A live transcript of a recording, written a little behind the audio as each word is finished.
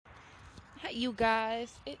Hey, you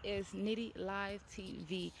guys, it is Nitty Live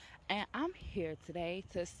TV, and I'm here today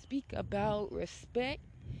to speak about respect,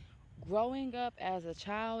 growing up as a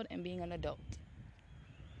child, and being an adult.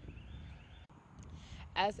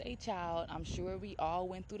 As a child, I'm sure we all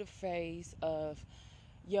went through the phase of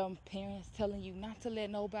your parents telling you not to let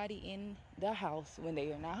nobody in the house when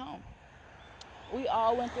they are not home. We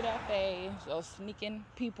all went through that phase of sneaking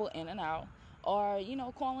people in and out, or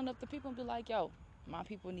calling up the people and be like, "Yo, my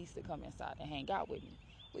people needs to come inside and hang out with me."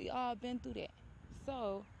 We all been through that.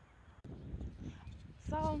 So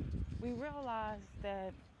So we realized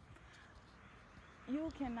that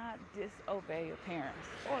you cannot disobey your parents'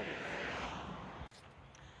 orders.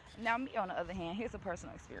 Now, me on the other hand, here's a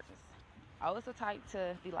personal experience. I was the type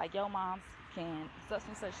to be like, "Yo, moms, can such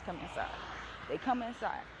and such come inside?" They come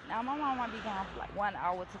inside. Now, my mom might be gone for like 1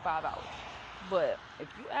 hour to 5 hours. But if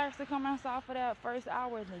you ask to come outside for that first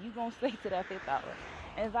hour, then you gonna stay to that fifth hour,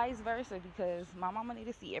 and vice versa. Because my mama need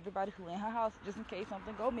to see everybody who in her house just in case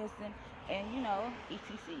something go missing, and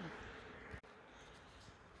etc.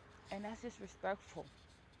 And that's disrespectful.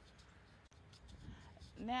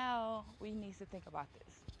 Now we need to think about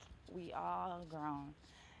this. We all grown,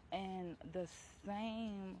 and the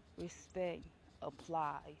same respect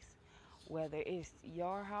applies whether it's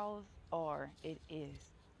your house or it is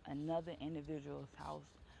another individual's house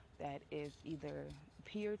that is either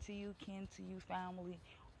peer to you, kin to you, family,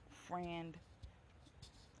 friend,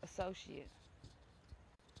 associate.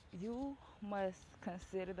 You must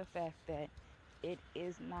consider the fact that it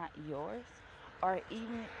is not yours, or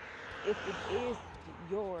even if it is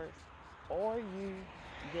yours, or you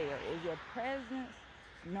there? Is your presence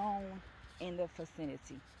known in the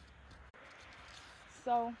vicinity?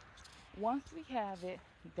 So once we have it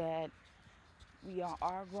that we are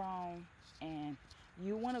all grown and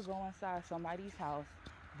you want to go inside somebody's house,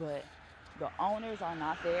 but the owners are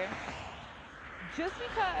not there, just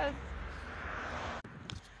because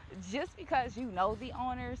just because you know the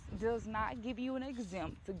owners does not give you an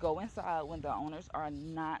exempt to go inside when the owners are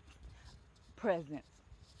not present.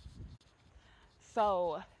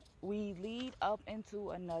 So we lead up into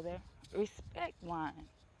another respect line.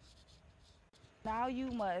 Now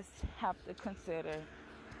you must have to consider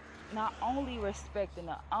not only respecting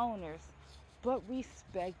the owners, but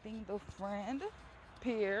respecting the friend,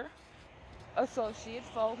 peer, associate,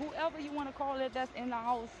 foe, whoever you want to call it that's in the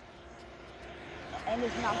house and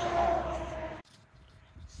it's not the owners.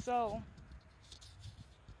 So,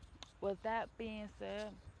 with that being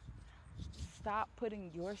said, stop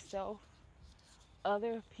putting yourself,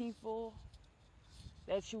 other people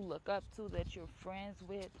that you look up to, that you're friends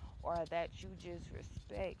with, or that you just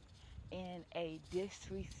respect in a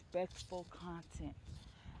disrespectful content.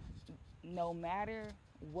 No matter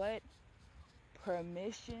what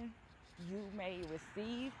permission you may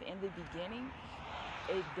receive in the beginning,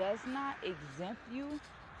 it does not exempt you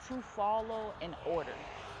to follow an order.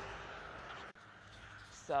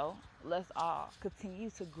 So let's all continue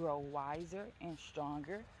to grow wiser and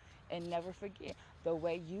stronger, and never forget, the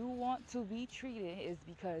way you want to be treated is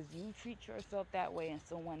because you treat yourself that way and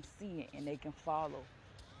someone see it and they can follow.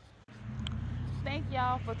 Thank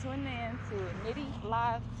y'all for tuning in to Nitty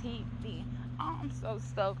Live TV. I'm so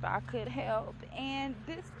stoked I could help, and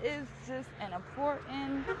this is just an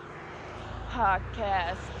important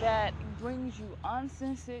podcast that brings you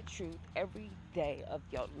uncensored truth every day of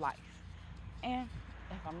your life. And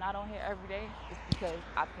if I'm not on here every day, it's because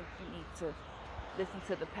I think you need to listen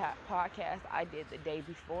to the podcast I did the day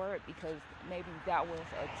before it, because maybe that was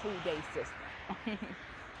a 2-day system.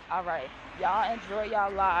 All right, y'all enjoy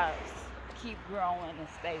y'all lives. Keep growing and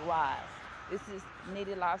stay wise. This is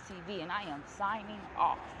Nitty Live TV, and I am signing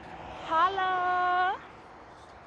off. Holla!